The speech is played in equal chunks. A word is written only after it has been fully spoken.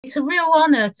It's a real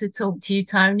honour to talk to you,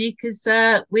 Tony, because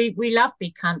we love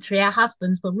Big Country. Our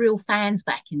husbands were real fans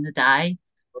back in the day.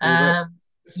 Oh, Um,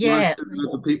 it's nice yeah. to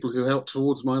know the people who helped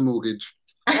towards my mortgage.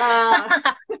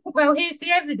 Ah. Well, here's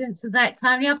the evidence of that,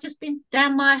 Tony. I've just been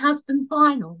down my husband's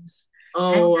vinyls,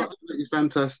 and Oh, absolutely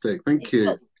fantastic. Thank he's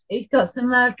got you. he's got some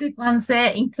good ones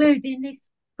there, including this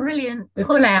brilliant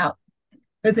pull-out.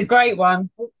 It's a great one.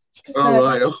 All So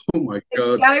right. Oh my there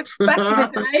you God. go. Back in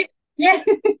the day. Yeah.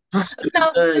 Blast from the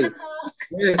Hey, past.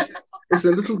 yes, it's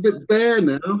a little bit bare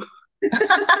now.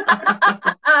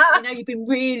 I know you've been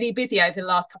really busy over the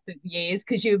last couple of years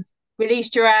because you've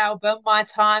released your album, My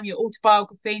Time, your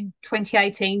autobiography in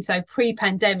 2018, so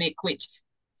pre-pandemic, which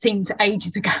seems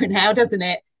ages ago now, doesn't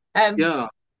it? Um, Yeah,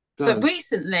 but does.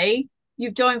 recently,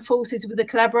 you've joined forces with the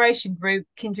collaboration group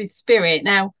Kindred Spirit.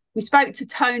 Now, we spoke to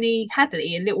Tony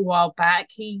Hadley a little while back.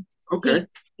 He Okay.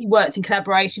 he worked in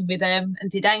collaboration with them and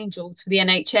did Angels for the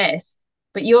NHS.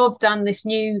 But you've done this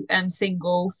new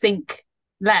single, Think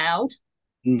Loud,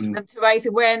 Hmm. to raise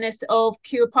awareness of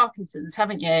Cure Parkinson's,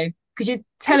 haven't you? Could you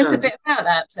tell us a Yeah. bit about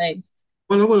that, please?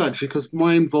 Well, I will actually, because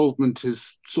my involvement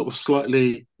is sort of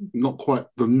slightly not quite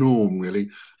the norm, really.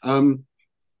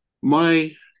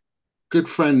 My good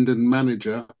friend and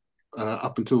manager,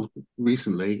 up until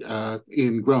recently,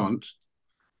 Ian Grant,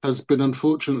 has been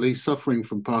unfortunately suffering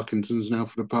from Parkinson's now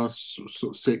for the past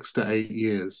sort of 6 to 8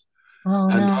 years. Oh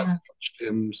And I've no. watched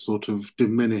him sort of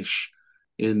diminish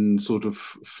in sort of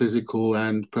physical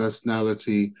and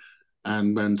personality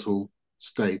and mental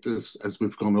state as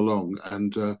we've gone along.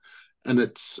 And it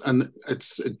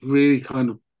really kind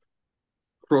of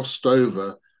crossed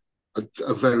over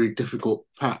a very difficult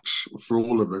patch for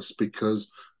all of us because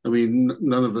I mean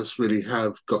none of us really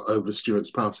have got over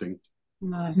Stuart's passing.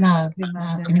 No, No, can no,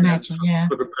 I imagine, can yeah. And imagine, yeah.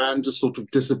 for the band to sort of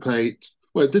dissipate,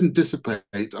 well, it didn't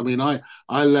dissipate. I mean, I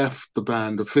left the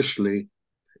band officially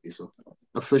in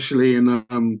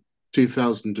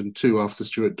 2002 after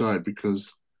Stuart died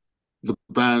because the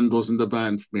band wasn't the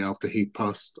band for me after he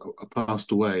passed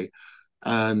away.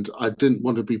 And I didn't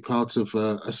want to be part of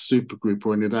a super group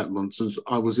or any of that nonsense.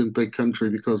 I was in Big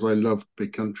Country because I loved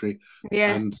Big Country,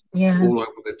 Yeah. and that's Yeah. all I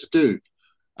wanted to do.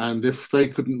 And if they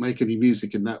couldn't make any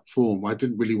music in that form, I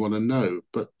didn't really want to know.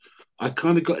 But I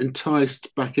kind of got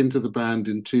enticed back into the band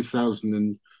in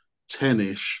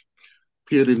 2010-ish,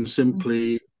 purely and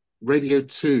simply. Radio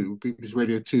 2, BBC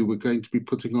Radio 2, were going to be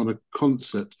putting on a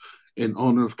concert in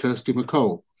honor of Kirsty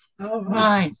MacColl. Oh,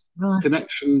 right. Right, right.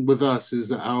 Connection with us is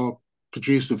that our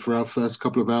producer for our first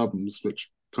couple of albums,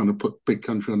 which kind of put Big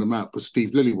Country on the map, was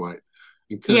Steve Lillywhite,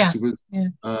 and Yeah. Kirsty was Yeah.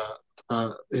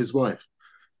 his wife.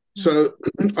 So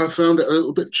I found it a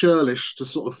little bit churlish to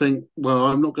sort of think, well,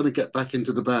 I'm not going to get back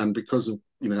into the band because of,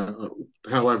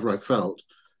 however I felt.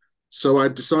 So I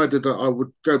decided that I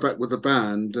would go back with the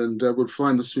band and would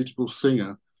find a suitable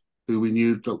singer who we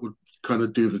knew that would kind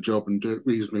of do the job and do it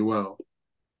reasonably well.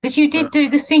 Because you Uh, did do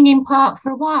the singing part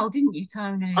for a while, didn't you,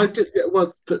 I Tony? did, yeah,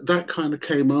 well, that kind of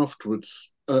came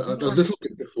afterwards, a Right. little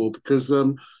bit before, because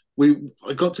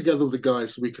I got together with the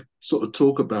guys so we could sort of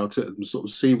talk about it and sort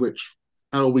of see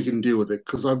how we can deal with it,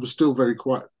 because I was still very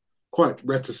quite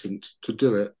reticent to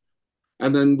do it.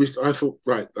 And then I thought,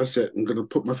 right, that's it. I'm going to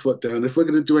put my foot down. If we're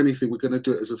going to do anything, we're going to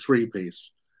do it as a three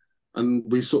piece. And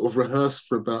we sort of rehearsed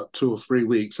for about 2 or 3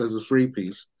 weeks as a three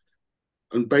piece.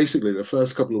 And basically, the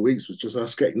first couple of weeks was just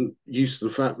us getting used to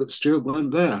the fact that Stuart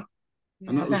weren't there,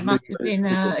 and Yeah. that was That really must have been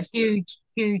a huge,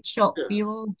 huge shock yeah, for you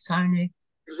all, Tony.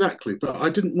 exactly. But I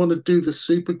didn't want to do the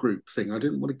super group thing. I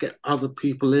didn't want to get other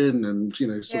people in and sort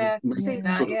of Yeah, I can make see it Yeah,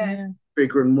 that. sort of Yeah. yeah,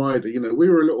 bigger and wider. We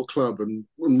were a little club, and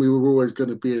we were always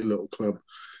going to be a little club.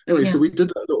 Anyway, so yeah, we did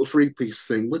that little three-piece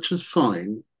thing, which was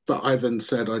fine. But I then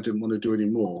said I didn't want to do any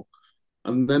more.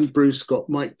 And then Bruce got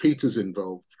Mike Peters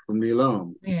involved from the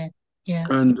Alarm, yeah, yeah.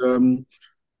 and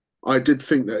I did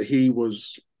think that he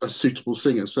was a suitable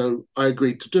singer, so I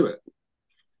agreed to do it.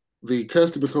 The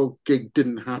Kirsty MacColl gig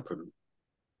didn't happen,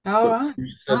 All but right.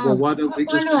 he said, "Well, Oh, why don't we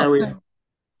why just not? carry on?"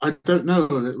 I don't know.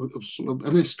 It was sort of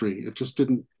a mystery. It just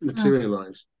didn't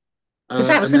materialize. Because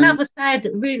that was And then, another sad,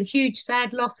 really huge,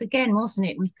 sad loss again, wasn't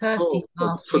it, with Kirsty's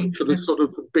oh, passing? for the sort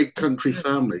of big country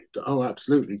Desperate. family, oh,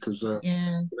 absolutely, because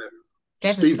Yeah, you know,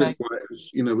 Stephen devastating.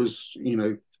 White was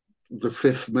the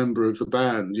fifth member of the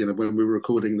band. When we were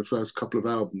recording the first couple of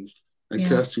albums, and Yeah.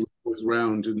 Kirsty was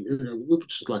around, and we were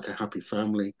just like a happy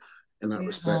family in that Yeah.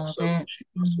 respect. Oh, So when that. she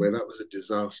passed away, Mm. that was a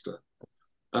disaster.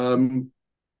 Um,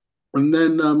 and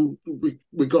then we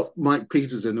got Mike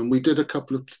Peters in, and we did a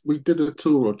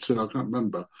tour or two. I can't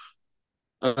remember.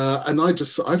 And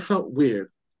I felt weird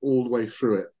all the way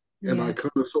through it. and I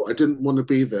kind of thought I didn't want to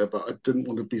be there, but I didn't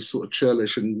want to be sort of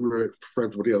churlish and rude for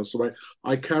everybody else. So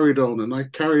I carried on, and I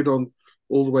carried on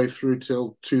all the way through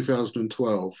till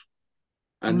 2012.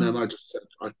 And then I just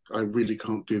said, I really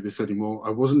can't do this anymore. I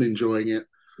wasn't enjoying it.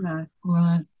 No.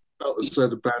 Right. Felt as though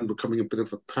the band were becoming a bit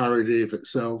of a parody of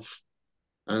itself.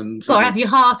 And Got to have your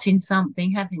heart in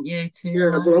something, haven't you?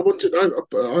 yeah,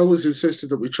 but I always insisted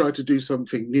that we try to do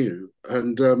something new.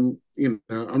 And,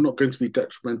 I'm not going to be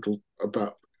detrimental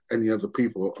about any other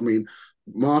people. I mean,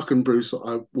 Mark and Bruce,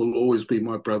 I will always be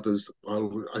my brothers.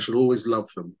 I should always love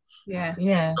them. Yeah.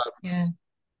 Yeah.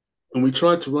 And we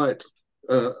tried to write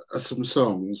some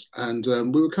songs, and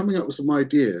we were coming up with some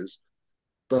ideas,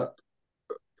 but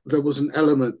there was an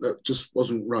element that just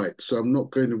wasn't right. So I'm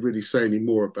not going to really say any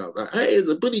more about that. Hey, it's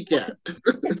a bunny cat.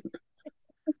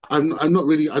 I'm not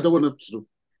really. I don't want to sort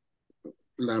of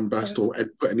lambast or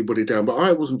put anybody down, but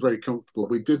I wasn't very comfortable.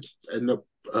 We did end up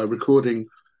recording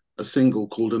a single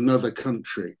called "Another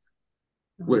Country,"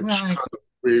 which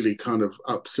really kind of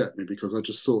upset me because I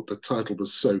just thought the title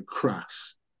was so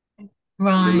crass.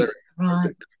 Right.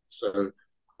 So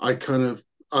I kind of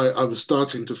I was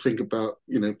starting to think about,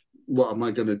 what am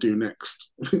I going to do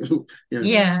next?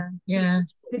 Yeah.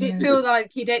 Did it feel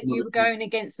like you were going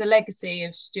against the legacy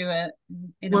of Stuart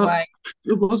in a way?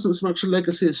 It wasn't so much a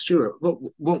legacy of Stuart.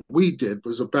 What we did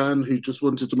was a band who just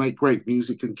wanted to make great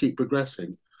music and keep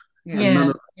progressing. And none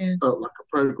of it felt like a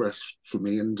progress for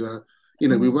me. And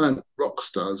we weren't rock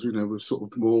stars. We were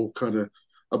sort of more kind of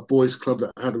a boys' club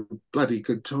that had a bloody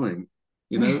good time.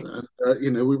 And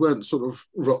we weren't sort of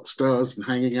rock stars and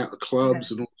hanging out at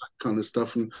clubs and all that kind of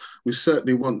stuff. And we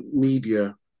certainly want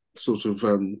media sort of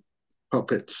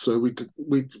puppets. So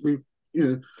the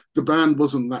band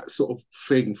wasn't that sort of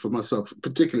thing for myself,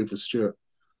 particularly for Stuart.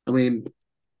 I mean,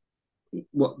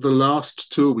 what the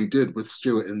last tour we did with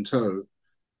Stuart in tow,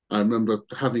 I remember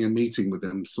having a meeting with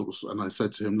him, and I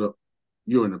said to him, "Look,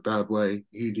 you're in a bad way.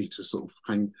 You need to sort of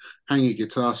hang your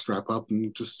guitar strap up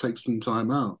and just take some time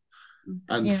out."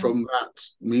 And from that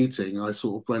meeting, I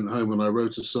sort of went home and I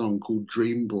wrote a song called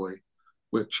Dream Boy,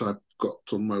 which I've got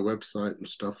on my website and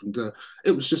stuff. And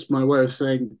it was just my way of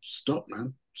saying, stop,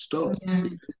 man, stop.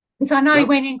 Because I know he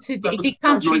went into, he did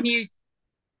country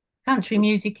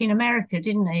music in America,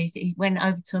 didn't he? He went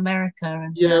over to America.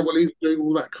 And well, he was doing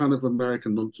all that kind of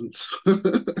American nonsense.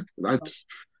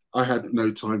 I had no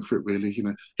time for it, really.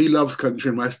 He loves country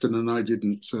and western and I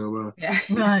didn't. So,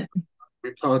 right.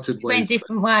 We parted ways. Went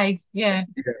different ways, But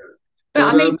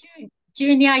I mean,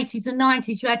 during the 80s and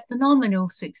 90s, you had phenomenal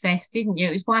success, didn't you?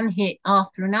 It was one hit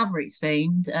after another, it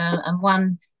seemed, and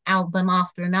one album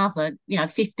after another.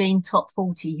 15 top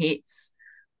 40 hits,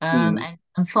 and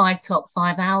 5 top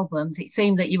 5 albums. It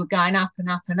seemed that you were going up and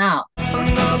up and up.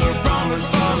 Another promise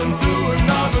falling through,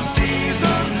 another season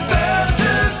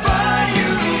passes by you.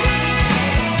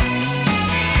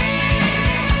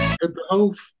 The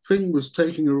whole thing was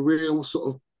taking a real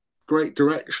sort of great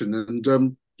direction,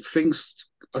 and things,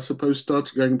 I suppose,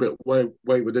 started going a bit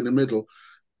wayward in the middle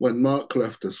when Mark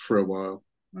left us for a while.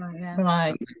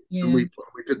 Right. And we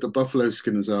did the Buffalo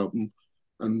Skinners album,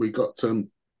 and we got a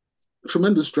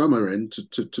tremendous drummer in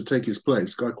to take his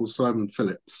place, a guy called Simon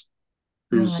Phillips,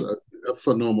 who's a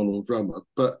phenomenal drummer,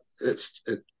 but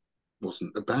it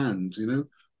wasn't the band, And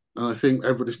I think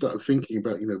everybody started thinking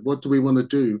about, what do we want to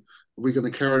do? Are we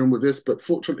going to carry on with this? But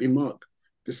fortunately, Mark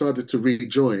decided to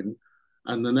rejoin.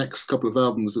 And the next couple of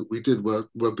albums that we did were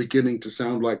beginning to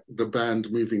sound like the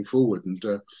band moving forward. And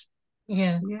the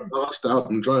last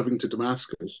album, Driving to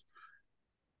Damascus,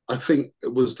 I think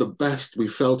it was the best we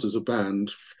felt as a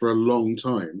band for a long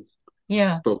time.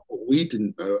 But what we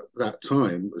didn't know at that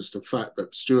time was the fact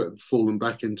that Stuart had fallen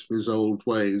back into his old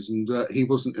ways, and he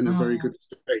wasn't in a very good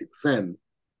state then.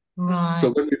 Right.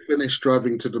 So when we finished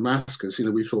Driving to Damascus,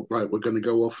 we thought, right, we're going to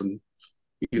go off and,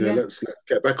 let's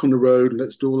get back on the road and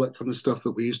let's do all that kind of stuff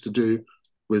that we used to do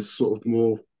with sort of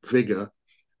more vigor.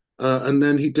 And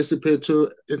then he disappeared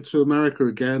into America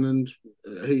again, and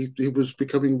he was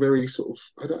becoming very sort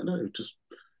of, I don't know, just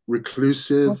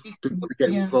reclusive, didn't want to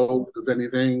get involved with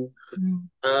anything.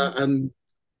 And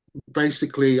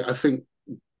basically, I think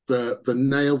the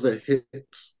nail that hit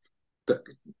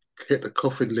the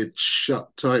coffin lid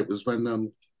shut tight was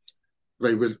when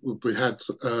we had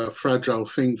Fragile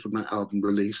Thing from that album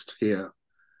released here,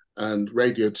 and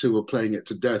Radio 2 were playing it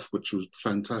to death, which was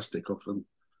fantastic of them.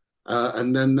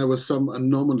 And then there was some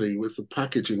anomaly with the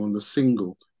packaging on the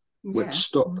single, which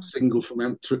stopped the single from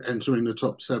entering the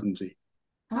top 70.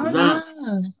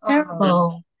 It's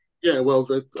terrible. Well,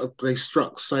 they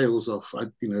struck sales off.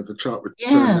 The chart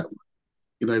return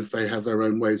network. They have their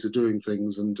own ways of doing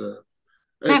things, and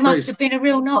That must have been a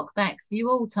real knockback for you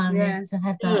all, Tony, to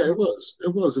have that. Yeah, it was.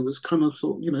 It was kind of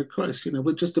thought, Christ,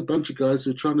 we're just a bunch of guys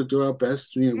who are trying to do our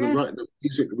best. We're writing the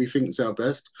music that we think is our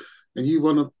best, and you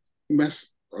want to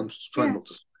mess. I'm just trying not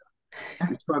to.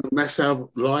 You're trying to mess our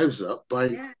lives up by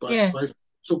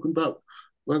talking about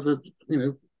whether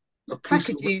a piece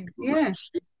of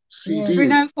CD through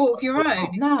no fault of your own.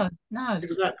 No,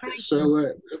 exactly.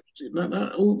 So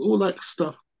all that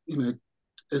stuff,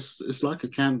 it's like a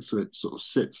cancer. It sort of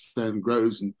sits there and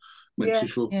grows and makes you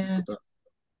feel good about.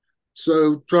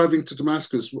 So driving to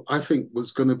Damascus, I think,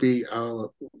 was going to be our,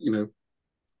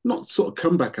 not sort of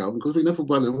comeback album, because we never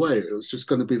went away. It was just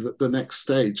going to be the next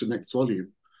stage, the next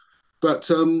volume. But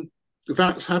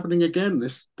that's happening again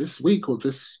this week, or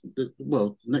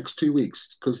next 2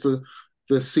 weeks, because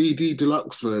the CD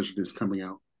Deluxe version is coming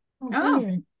out.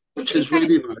 Which is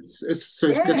really nice. It's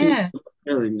getting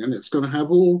hearing, and it's going to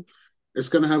have all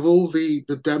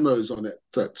the demos on it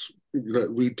that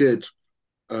we did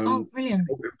brilliant. in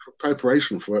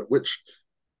preparation for it, which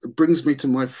brings me to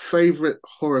my favorite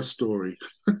horror story.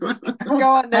 Go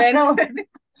on then.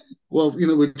 Well,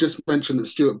 we just mentioned that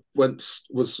Stuart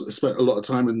spent a lot of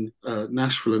time in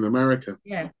Nashville in America.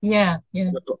 Yeah.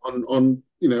 On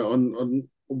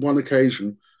one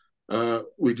occasion,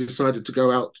 we decided to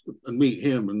go out and meet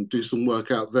him and do some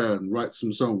work out there and write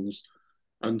some songs.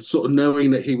 And sort of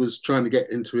knowing that he was trying to get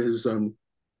into his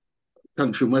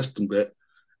country and western bit,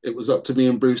 it was up to me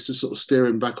and Bruce to sort of steer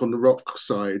him back on the rock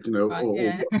side, or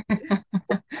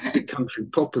big country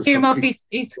pop or something. Get him off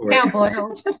his cowboy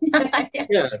horse.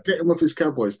 Get him off his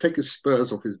cowboys, take his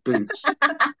spurs off his boots.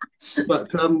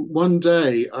 But one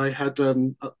day we had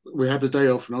a day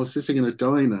off, and I was sitting in a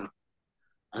diner,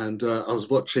 and I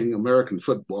was watching American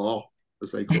football,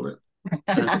 as they call it,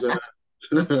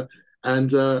 and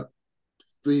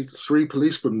the 3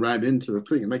 policemen ran into the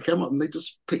thing, and they came up and they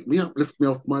just picked me up, lifted me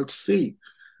off my seat.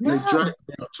 They dragged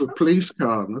me out to a police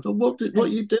car, and I thought, what are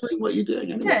you doing? What are you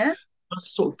doing? Anyway, I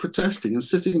was sort of protesting and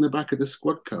sitting in the back of the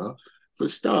squad car. For a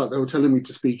start, they were telling me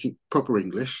to speak proper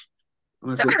English.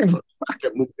 And I said, I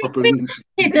get more proper English.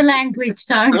 It's the language,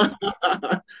 Tony.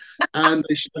 And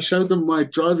I showed them my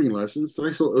driving license.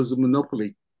 They thought it was a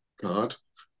Monopoly card,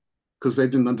 because they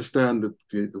didn't understand the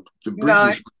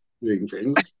British doing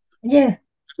things. Yeah.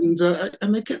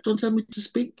 And they kept on telling me to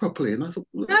speak properly. And I thought,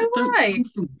 well, don't come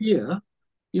from here.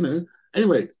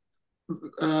 Anyway,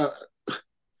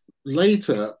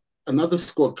 later, another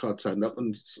squad car turned up,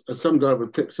 and some guy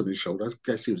with pips on his shoulder, I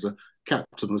guess he was a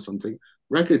captain or something,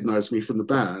 recognized me from the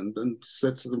band and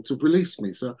said to them to release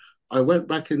me. So I went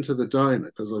back into the diner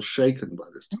because I was shaken by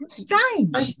this time.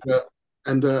 Strange.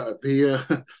 And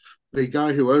the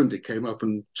guy who owned it came up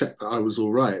and checked that I was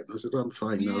all right. And I said, I'm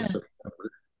fine now. So,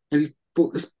 and he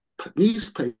brought this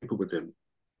newspaper with him,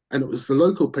 and it was the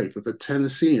local paper, the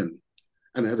Tennessean.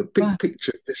 And it had a big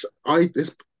picture of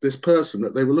this person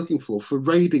that they were looking for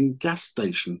raiding gas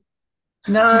station.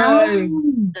 No.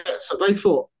 Yeah, so they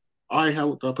thought I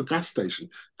held up a gas station,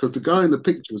 because the guy in the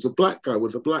picture was a black guy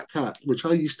with a black hat, which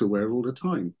I used to wear all the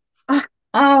time.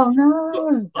 Oh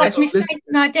no! That's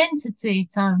mistaken identity,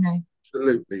 Tony.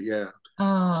 Absolutely, yeah.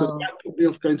 Oh. So that put me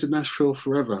off going to Nashville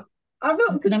forever. I'm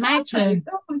not. I can imagine.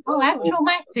 Oh, how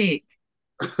traumatic!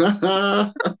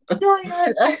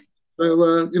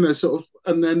 So, sort of,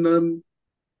 and then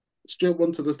Stuart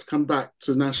wanted us to come back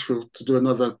to Nashville to do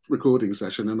another recording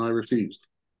session, and I refused.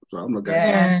 So I'm not going.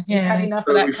 Had enough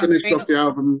so of that. We finished off the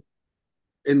album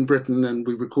in Britain, and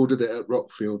we recorded it at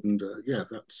Rockfield, and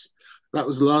that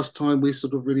was the last time we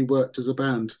sort of really worked as a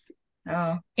band.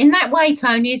 Oh. In that way,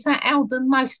 Tony, is that album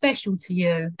most special to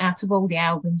you out of all the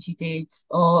albums you did,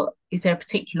 or is there a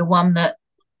particular one that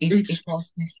is more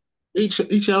special?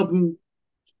 Each album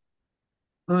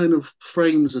kind of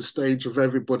frames a stage of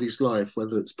everybody's life,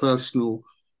 whether it's personal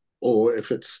or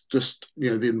if it's just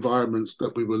the environments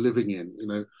that we were living in.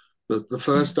 The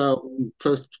first album,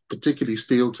 particularly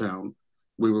Steel Town,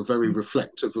 we were very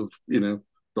reflective of the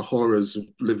horrors of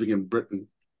living in Britain.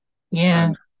 Yeah.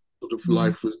 And sort of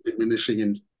life was diminishing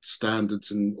in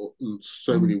standards in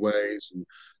so many ways,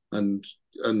 and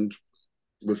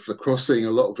with The Crossing,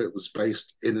 a lot of it was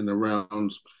based in and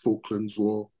around Falklands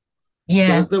War.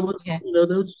 Yeah. So there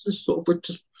was just sort of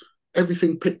just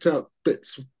everything picked out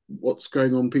bits of what's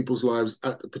going on in people's lives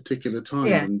at a particular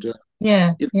time.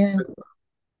 Yeah. And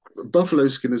Buffalo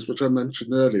Skinners, which I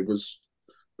mentioned earlier, was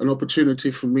an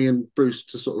opportunity for me and Bruce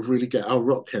to sort of really get our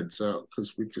rock heads out,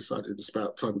 because we decided it's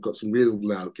about time we got some real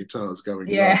loud guitars going.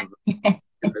 Yeah.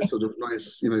 Sort of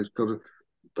nice, got a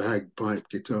bagpipe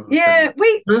guitar. Yeah,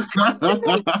 we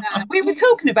were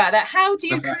talking about that. How do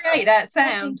you create that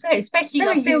sound? Especially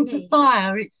like Field to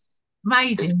Fire. It's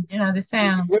amazing. You know, the It's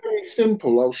sound. very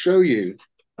simple. I'll show you.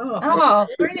 Oh,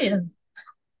 brilliant.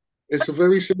 It's a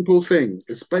very simple thing.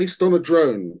 It's based on a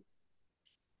drone.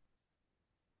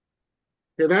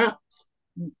 Hear that?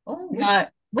 Oh, no,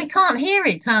 we can't hear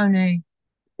it, Tony.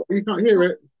 You can't hear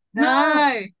it.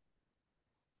 No.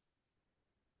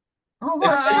 Oh, It's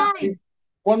what's Ah. that?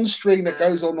 one string that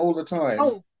goes on all the time,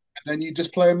 Oh, and then you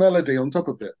just play a melody on top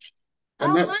of it.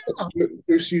 And Oh, that's wow. what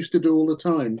Bruce used to do all the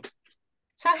time.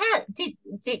 So how did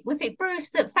was it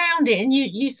Bruce that found it and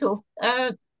you sort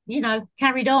of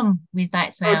carried on with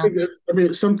that I think sound?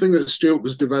 it's something that Stuart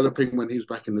was developing when he was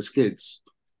back in the Skids.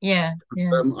 Yeah,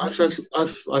 yeah.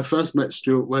 I first met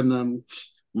Stuart when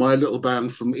my little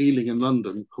band from Ealing in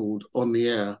London called On the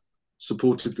Air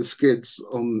supported the Skids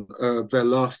on their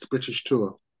last British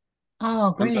tour, Oh,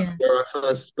 and brilliant.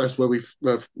 that's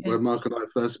where Mark and I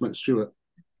first met Stuart.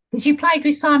 Because you played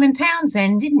with Simon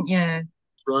Townsend, didn't you?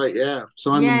 Right, yeah.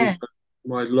 Simon Yeah.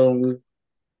 was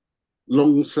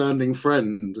my standing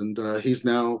friend, and he's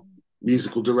now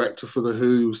musical director for the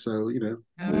Who. So oh Yeah.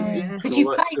 yeah. Because all you've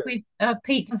right. played with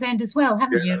Pete Townsend as well,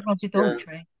 haven't you? Yeah, And Roger yeah.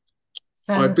 Daltrey.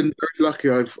 I've So been very lucky.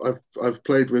 I've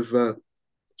played with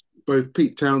both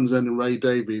Pete Townsend and Ray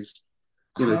Davies.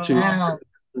 Oh, Two wow.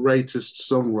 greatest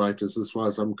songwriters as far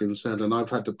as I'm concerned, and I've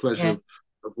had the pleasure Yeah.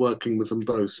 of working with them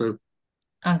both. So you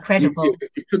Incredible.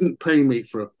 couldn't pay me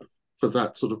for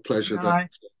that sort of pleasure. no.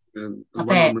 And I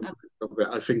when I'm bet. reminded of it,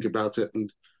 I think about it,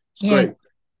 and it's Yeah. great. It's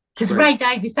Because great. Ray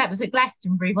Davies, that was at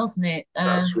Glastonbury, wasn't it?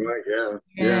 That's right. Yeah,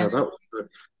 Yeah. that was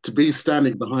to be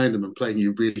standing behind them and playing.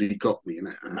 You really got me in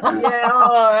it. Yeah.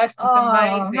 Oh, that's just Oh,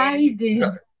 amazing.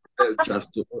 amazing. It's just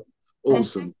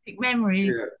awesome. Fantastic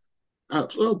memories. Yeah.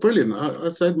 Oh, brilliant. I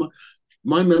said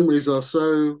my memories are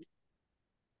so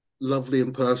lovely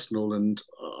and personal, and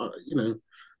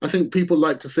I think people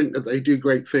like to think that they do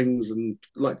great things and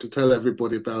like to tell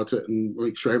everybody about it and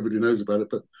make sure everybody knows about it,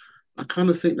 but I kind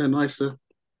of think they're nicer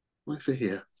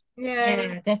here. Yeah,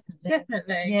 Yeah, definitely.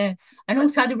 definitely. Yeah. And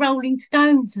also the Rolling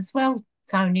Stones as well,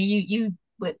 Tony. You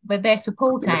were their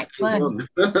support Let's act, go weren't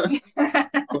on.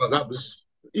 Well, that was,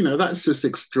 that's just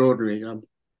extraordinary.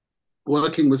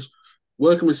 Working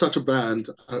with such a band,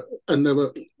 and they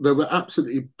were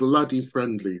absolutely bloody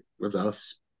friendly with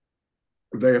us.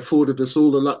 They afforded us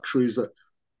all the luxuries that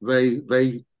they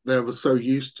were so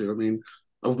used to. I mean,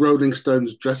 a Rolling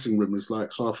Stones dressing room is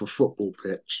like half a football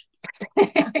pitch.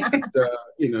 And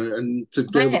to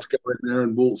be able they? to go in there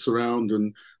and waltz around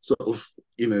and sort of,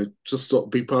 just sort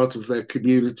of be part of their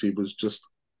community was just,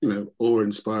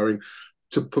 awe-inspiring.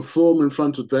 To perform in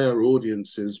front of their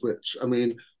audiences, which, I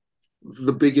mean,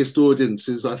 the biggest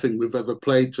audiences I think we've ever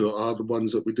played to are the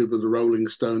ones that we did with the Rolling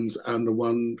Stones and the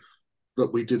one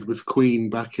that we did with Queen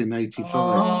back in '85.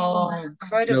 Oh,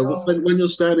 incredible. When you're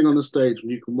standing on a stage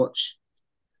and you can watch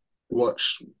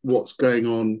what's going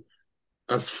on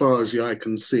as far as the eye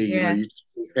can see, Yeah. you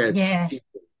just see heads, Yeah.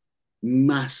 people,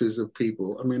 masses of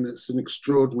people. I mean, it's an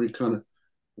extraordinary kind of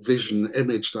vision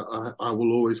image that I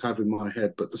will always have in my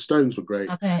head. But the Stones were great.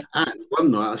 I bet. And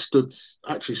one night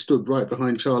I actually stood right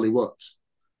behind Charlie Watts,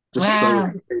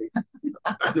 Wow.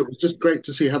 and it was just great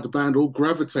to see how the band all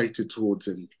gravitated towards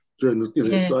him during the,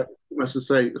 it's Yeah. like almost to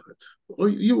say, "Oh,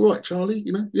 you're all right, Charlie.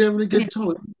 You're having a Yeah. good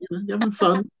time. You're having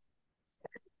fun."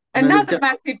 And then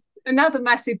Another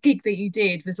massive gig that you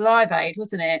did was Live Aid,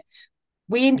 wasn't it?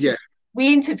 yes,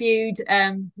 We interviewed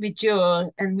with Jure,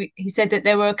 and he said that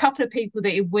there were a couple of people that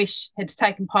he wished had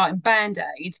taken part in Band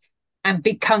Aid, and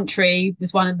Big Country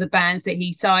was one of the bands that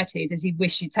he cited as he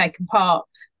wished you'd taken part.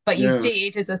 But you yeah.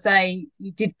 did, as I say,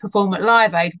 you did perform at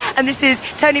Live Aid. And this is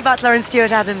Tony Butler and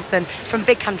Stuart Adamson from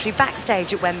Big Country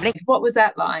backstage at Wembley. What was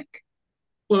that like?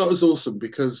 Well, that was awesome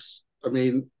because, I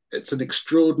mean, it's an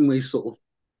extraordinary sort of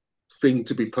thing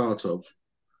to be part of,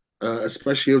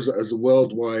 especially as a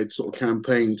worldwide sort of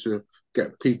campaign to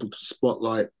get people to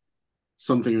spotlight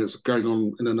something that's going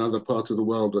on in another part of the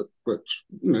world that which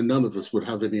none of us would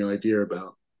have any idea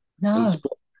about, and No.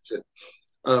 spotlight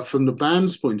it. From the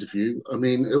band's point of view, I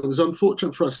mean, it was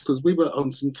unfortunate for us because we were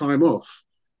on some time off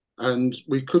and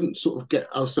we couldn't sort of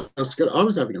get ourselves together. I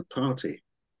was having a party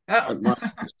at my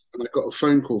house, and I got a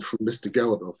phone call from Mr.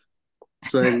 Geldof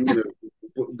saying,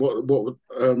 what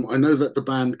I know that the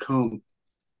band can't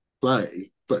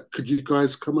play, but could you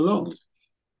guys come along?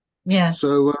 Yeah.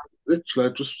 So literally,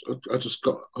 I just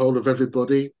got hold of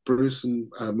everybody. Bruce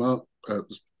and Mark,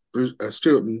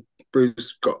 Stuart and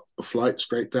Bruce got a flight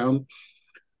straight down,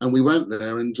 and we went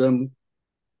there, and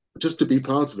just to be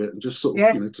part of it, and just sort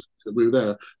of, we were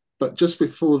there. But just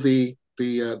before the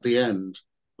end,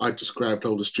 I just grabbed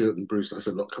hold of Stuart and Bruce. And I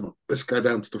said, look, come on, let's go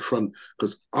down to the front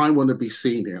because I want to be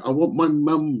seen here. I want my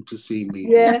mum to see me.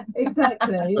 Yeah,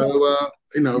 exactly. So,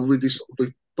 really sort of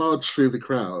we barged through the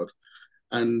crowd,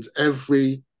 and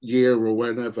every year or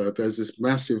whenever there's this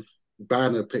massive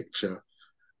banner picture,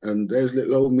 and there's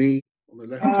little old me on the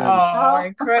left hand side,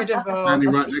 incredible.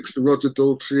 standing right next to Roger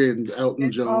Daltrey and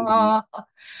Elton John.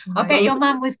 I bet your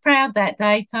mum was proud that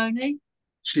day, Tony.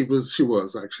 She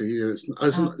was actually. It's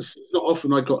not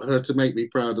often I got her to make me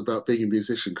proud about being a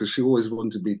musician because she always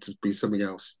wanted me to be something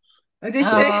else. Oh, did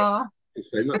she?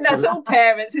 Say, but that's all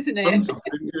parents, isn't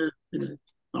it?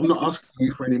 I'm not asking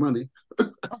you for any money.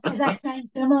 That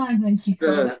changed her mind when she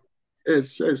saw it.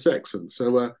 It's excellent.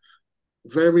 So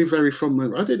very, very fond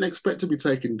memory. I didn't expect to be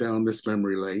taken down this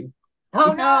memory lane.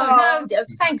 Oh no!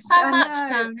 Thanks so much,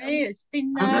 Tony. It's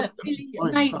been really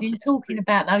amazing talking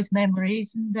about those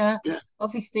memories, and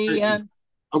obviously, I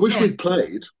wish we'd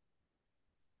played.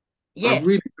 Yeah, I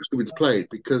really wish we'd played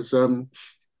because,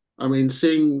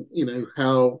 seeing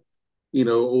how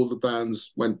all the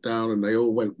bands went down and they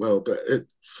all went well, but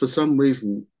for some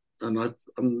reason, and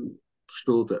I'm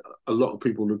sure that a lot of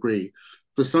people agree,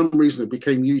 for some reason it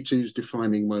became U2's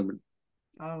defining moment.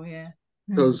 Oh yeah,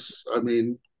 because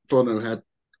Bono had,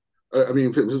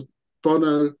 if it was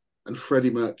Bono and Freddie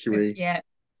Mercury,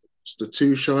 it's the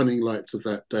two shining lights of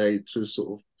that day to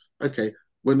sort of, okay,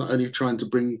 we're not only trying to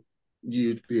bring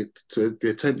you to the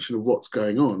attention of what's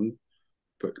going on,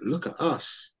 but look at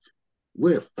us.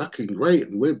 We're fucking great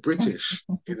and we're British,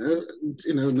 and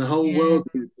the whole world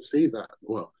needs to see that.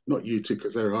 Well, not you two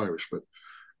because they're Irish, but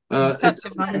it's such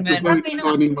a moment. A very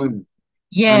defining moment.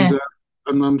 Yeah.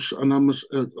 And I'm sure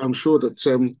that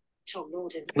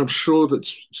I'm sure that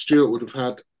Stuart would have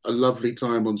had a lovely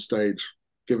time on stage,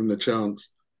 given the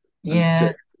chance.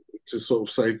 Yeah. To sort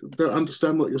of say, don't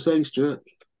understand what you're saying, Stuart.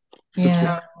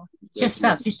 Yeah. Just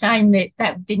such a shame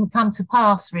that didn't come to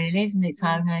pass, really, isn't it,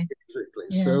 Tony? Exactly.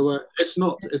 Yeah. So it's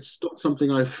not something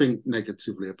I think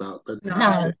negatively about. But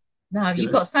no,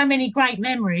 you've got so many great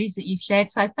memories that you've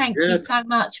shared. So thank you so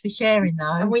much for sharing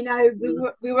those. And we know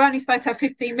we were only supposed to have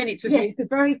 15 minutes with you. So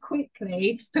very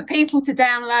quickly, for people to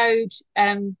download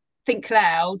Think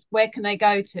Loud, where can they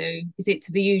go to? Is it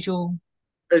to the usual?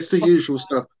 It's the usual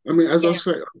stuff. As I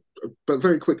say, but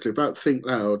very quickly about Think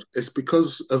Loud, it's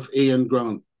because of Ian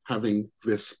Grant having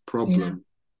this problem.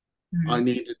 I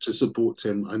needed to support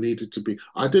him. I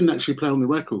didn't actually play on the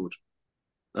record.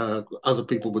 Other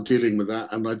people were dealing with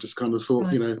that, and I just kind of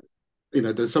thought,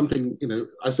 there's something,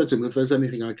 I said to him, if there's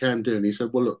anything I can do, and he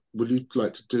said, well, look, would you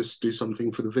like to just do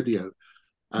something for the video?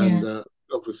 And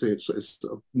obviously it's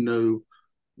of no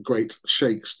great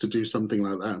shakes to do something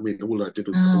like that. All I did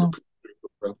was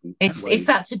it's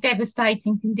such a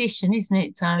devastating condition, isn't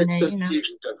it, Tony? It's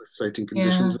hugely devastating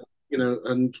conditions,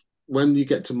 and when you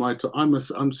get to my time,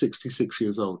 I'm 66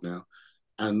 years old now,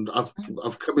 and I've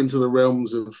come into the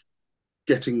realms of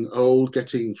getting old,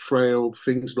 getting frail,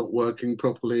 things not working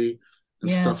properly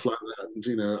and stuff like that.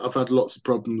 And I've had lots of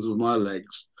problems with my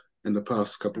legs in the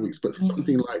past couple of weeks, but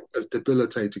something like as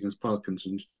debilitating as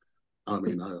Parkinson's,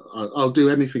 I'll do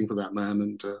anything for that man,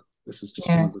 and this is just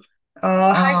one of the.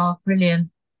 Oh, brilliant.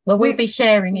 Well, we'll be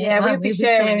sharing it. Yeah, we'll be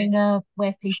sharing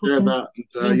where people share can that.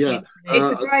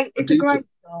 It's a great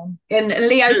song. And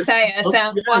Leo Sayer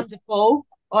sounds wonderful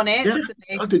on it, doesn't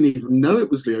he? I didn't even know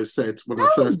it was Leo Sayer when I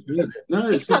first heard it. No,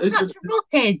 it's got such a rock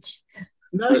edge.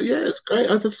 No, it's great.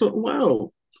 I just thought,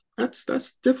 wow, that's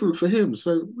different for him.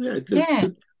 So good for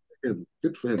him.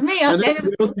 Good for him. To me, and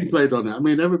everybody else who played on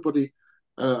it. Everybody.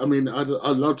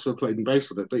 I'd love to have played in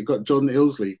bass on it, but you got John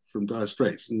Ilsley from Dire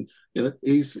Straits, and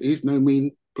he's no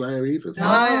mean player either. So.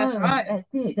 No, that's right. That's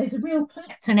it. There's a real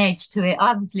Clapton edge to it.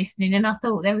 I was listening, and I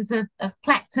thought there was a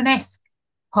Clapton-esque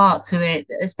part to it,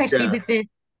 especially with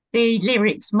the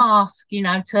lyrics, mask,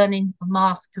 turning a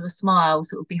mask to a smile,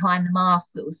 sort of behind the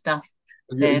mask sort of stuff.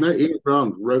 Ian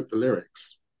Grant wrote the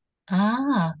lyrics.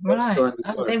 Ah, right.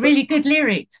 They're really good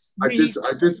lyrics. I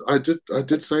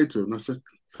did say to him, I said,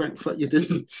 thank fuck you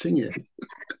didn't sing it.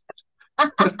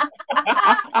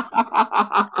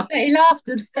 He laughed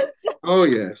at it. Oh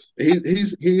yes, he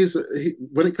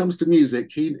when it comes to music,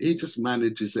 he just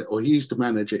manages it, or he used to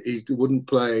manage it. He wouldn't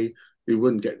play. He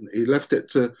left it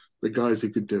to the guys who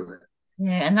could do it.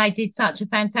 Yeah, and they did such a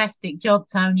fantastic job,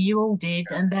 Tony. You all did,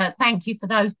 and thank you for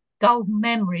those golden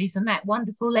memories and that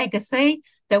wonderful legacy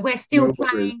that we're still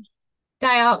playing.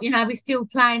 We're still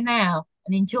playing now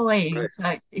and enjoying. Right.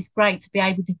 So it's great to be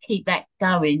able to keep that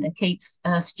going and keep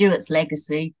Stuart's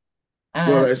legacy.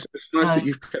 Well, it's nice that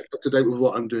you've kept up to date with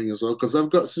what I'm doing as well, because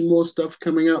I've got some more stuff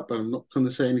coming up, but I'm not going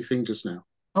to say anything just now.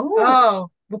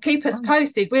 Oh, Well, keep us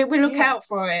posted. We'll look Yeah. out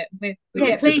for it.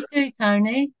 Yeah, please do,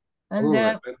 Tony. And All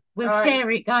right, then. we'll All right. share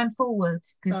it going forward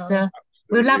because we'd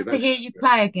Absolutely, love to that's hear you good.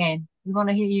 play again. We want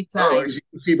to hear you Oh, play. as you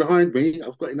can see behind me,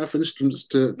 I've got enough instruments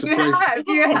to You play. have.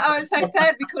 I was so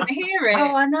sad we couldn't hear it.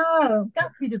 Oh, I know.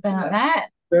 Gutted about that.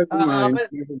 Never Oh, mind. but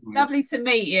Never mind. lovely to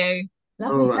meet you.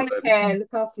 Lovely All to right, Take then. care.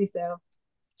 Look after yourself.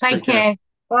 Take Take care. care.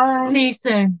 Bye. See you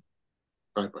soon.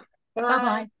 Bye bye.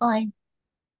 Bye-bye. Bye.